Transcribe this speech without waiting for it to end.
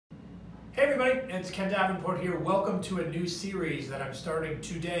Hey everybody, it's Ken Davenport here. Welcome to a new series that I'm starting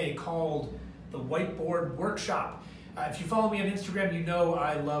today called the Whiteboard Workshop. If you follow me on Instagram, you know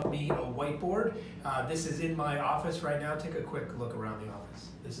I love me a whiteboard. This is in my office right now. Take a quick look around the office.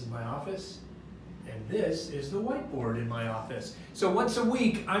 This is my office, and this is the whiteboard in my office. So once a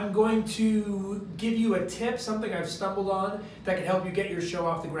week, I'm going to give you a tip, something I've stumbled on that can help you get your show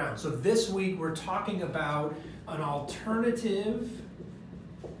off the ground. So this week, we're talking about an alternative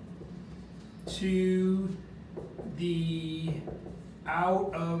to the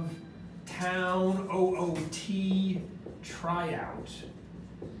out-of-town OOT tryout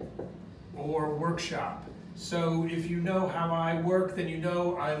or workshop. So if you know how I work, then you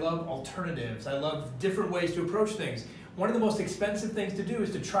know I love alternatives. I love different ways to approach things. One of the most expensive things to do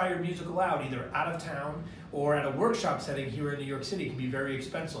is to try your musical out, either out of town or at a workshop setting here in New York City. It can be very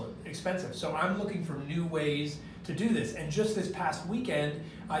expensive. So I'm looking for new ways to do this. And just this past weekend,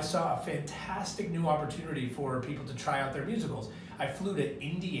 I saw a fantastic new opportunity for people to try out their musicals. I flew to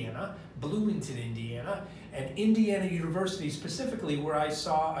Indiana, Bloomington, Indiana, and Indiana University specifically, where I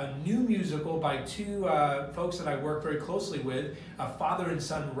saw a new musical by two folks that I work very closely with, a father and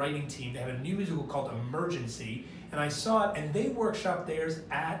son writing team. They had a new musical called Emergency, and I saw it, and they workshopped theirs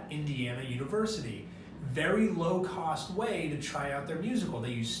at Indiana University. Very low cost way to try out their musical.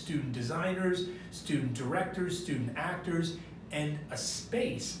 They use student designers, student directors, student actors, and a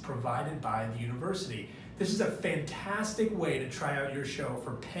space provided by the university. This is a fantastic way to try out your show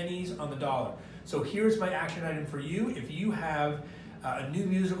for pennies on the dollar. So here's my action item for you. If you have a new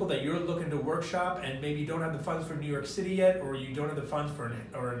musical that you're looking to workshop and maybe you don't have the funds for New York City yet, or you don't have the funds for an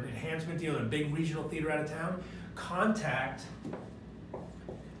enhancement deal in a big regional theater out of town, contact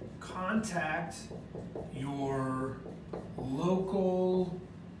your local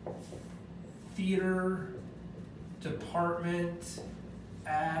theater department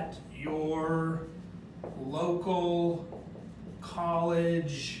at your local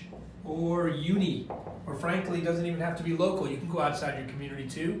college or uni, or frankly, it doesn't even have to be local. You can go outside your community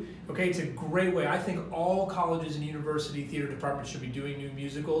too. Okay, it's a great way. I think all colleges and university theater departments should be doing new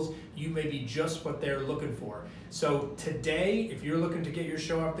musicals. You may be just what they're looking for. So today, if you're looking to get your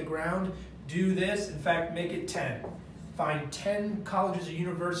show off the ground, do this. In fact, make it 10. Find 10 colleges or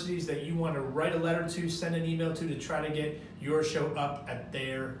universities that you want to write a letter to, send an email to try to get your show up at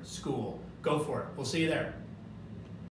their school. Go for it. We'll see you there.